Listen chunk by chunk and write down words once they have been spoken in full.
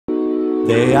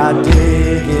They are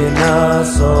digging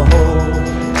us a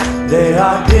hole. They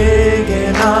are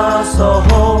digging us a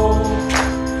hole.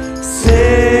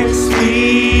 6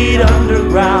 feet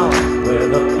underground where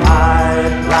the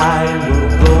pipeline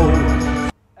will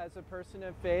go. As a person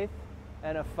of faith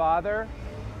and a father,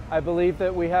 I believe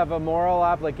that we have a moral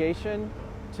obligation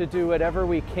to do whatever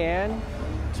we can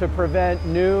to prevent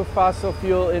new fossil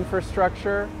fuel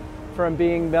infrastructure from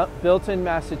being built in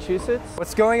Massachusetts.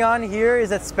 What's going on here is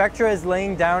that Spectra is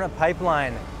laying down a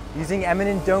pipeline using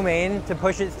eminent domain to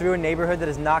push it through a neighborhood that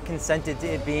has not consented to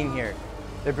it being here.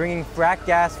 They're bringing frack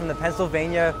gas from the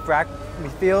Pennsylvania frack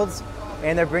fields,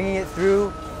 and they're bringing it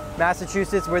through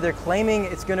Massachusetts, where they're claiming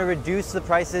it's going to reduce the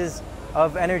prices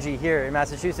of energy here in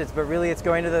Massachusetts, but really it's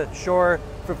going to the shore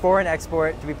for foreign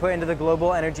export to be put into the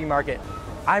global energy market.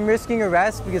 I'm risking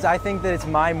arrest because I think that it's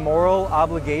my moral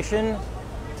obligation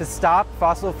to stop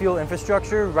fossil fuel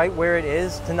infrastructure right where it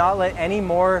is, to not let any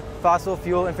more fossil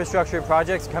fuel infrastructure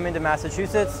projects come into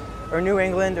Massachusetts or New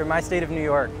England or my state of New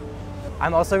York.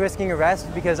 I'm also risking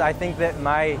arrest because I think that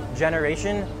my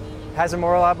generation has a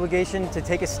moral obligation to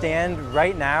take a stand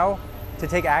right now, to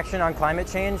take action on climate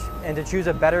change, and to choose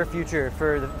a better future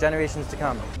for the generations to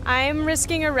come. I'm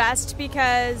risking arrest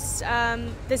because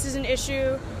this is an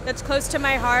issue that's close to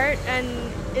my heart and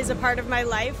is a part of my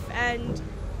life, and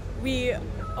we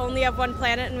only have one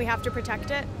planet and we have to protect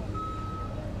it.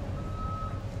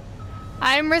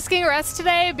 I'm risking arrest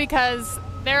today because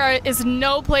there is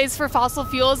no place for fossil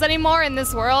fuels anymore in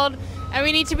this world, and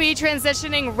we need to be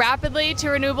transitioning rapidly to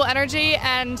renewable energy,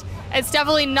 and it's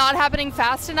definitely not happening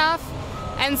fast enough.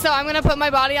 And so I'm going to put my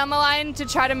body on the line to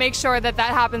try to make sure that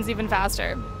that happens even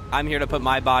faster. I'm here to put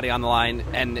my body on the line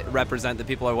and represent the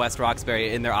people of West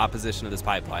Roxbury in their opposition to this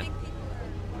pipeline.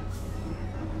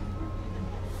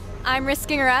 I'm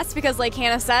risking arrest because, like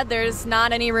Hannah said, there's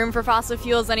not any room for fossil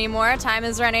fuels anymore. Time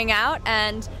is running out,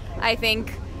 and I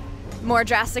think more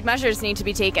drastic measures need to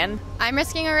be taken. I'm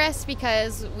risking arrest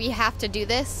because we have to do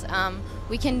this.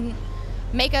 We can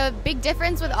make a big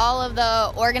difference with all of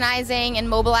the organizing and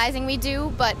mobilizing we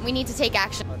do, but we need to take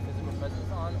action. Physical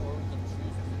presence on, or we can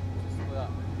choose to split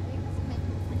up.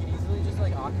 We can easily just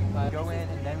like occupy, go in,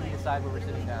 and then we decide where we're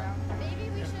sitting down. Maybe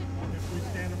we should. If we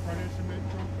stand in front of the cement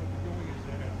truck, what we're doing is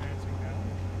advancing down.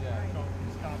 Yeah. So if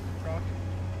we stop the truck,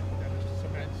 then the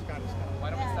cement's got to stop. Why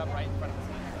don't we stop right in front of the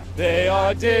cement truck? They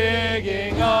are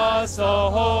digging us a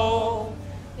hole.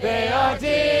 They are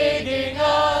digging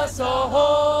us a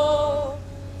hole.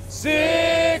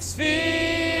 6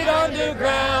 feet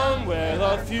underground where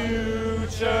the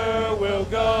future will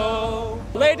go.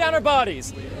 Lay down our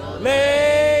bodies.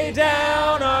 Lay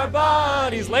down our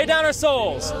bodies. Lay down our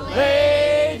souls.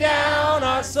 Lay down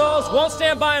our souls. Won't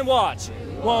stand by and watch.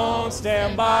 Won't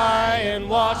stand by and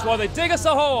watch While they dig us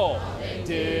a hole.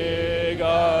 dig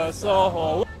us a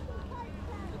hole.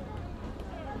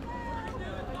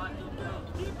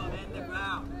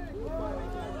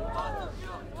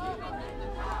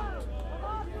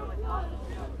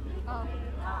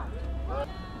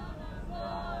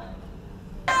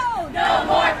 No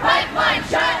more pipeline,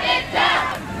 shut it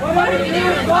down! What do we do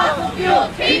with fossil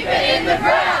fuels? Keep it in the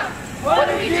ground! What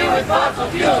do we do with fossil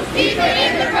fuels? Keep it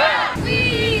in the ground!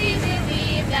 We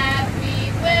believe that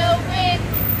we will win!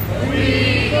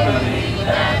 We believe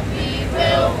that we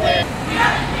will win! We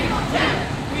are the people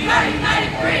champions! We are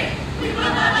united free! We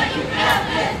will not let you build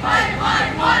this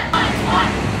pipeline! One!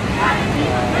 We are the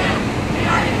people champions! We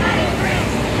are united free!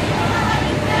 We will not let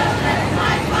you build this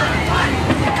pipeline!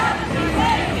 One!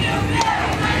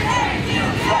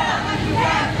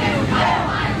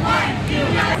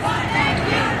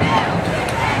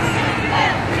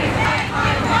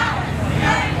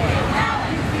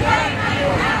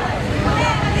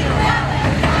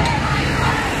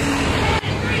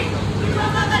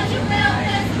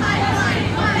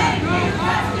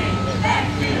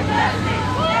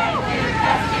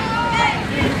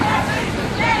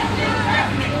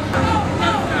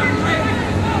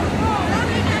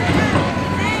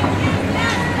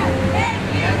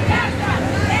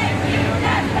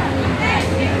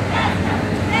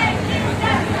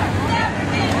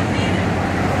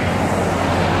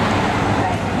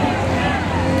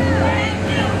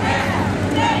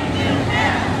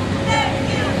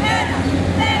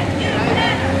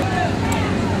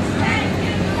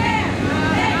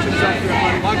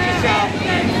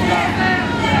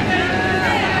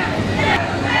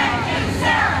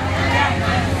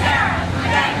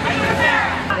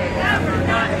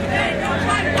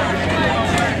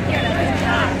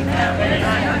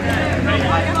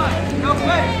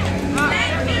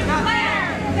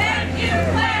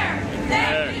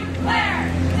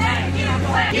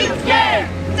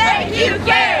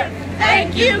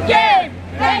 you, Gabe.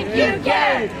 Thank you,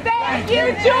 Gabe. Thank you,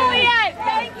 Juliet.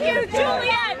 Thank you,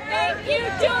 Juliet. Thank you,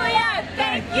 Juliet.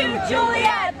 Thank you,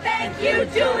 Juliet. Thank you,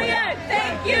 Juliet.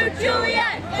 Thank you,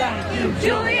 Juliet. Thank you,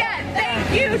 Juliet. Thank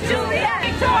you, Juliet.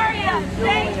 Victoria.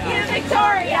 Thank you,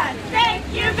 Victoria. Thank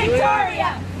you,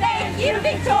 Victoria. Thank you,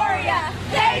 Victoria.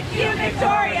 Thank you,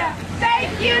 Victoria.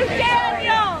 Thank you,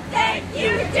 Daniel. Thank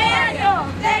you, Daniel.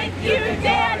 Thank you,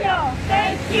 Daniel.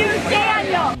 Thank you,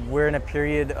 Daniel. We're in a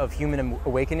period of human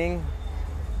awakening.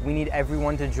 We need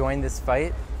everyone to join this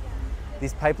fight.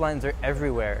 These pipelines are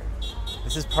everywhere.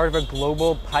 This is part of a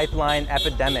global pipeline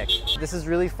epidemic. This is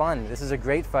really fun. This is a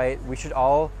great fight. We should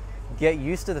all get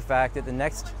used to the fact that the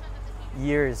next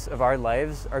years of our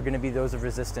lives are going to be those of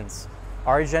resistance.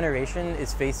 Our generation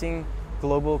is facing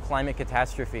global climate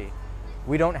catastrophe.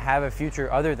 We don't have a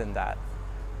future other than that.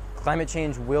 Climate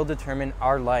change will determine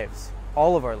our lives,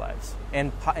 all of our lives,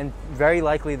 and very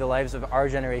likely the lives of our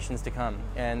generations to come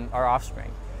and our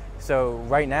offspring. So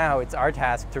right now, it's our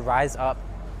task to rise up,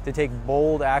 to take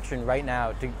bold action right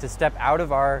now, to step out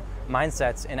of our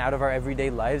mindsets and out of our everyday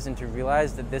lives and to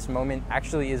realize that this moment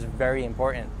actually is very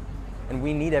important. And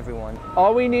we need everyone.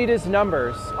 All we need is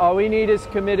numbers. All we need is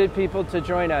committed people to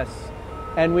join us,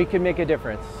 and we can make a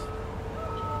difference.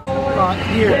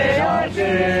 They are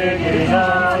taking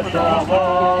us to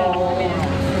war.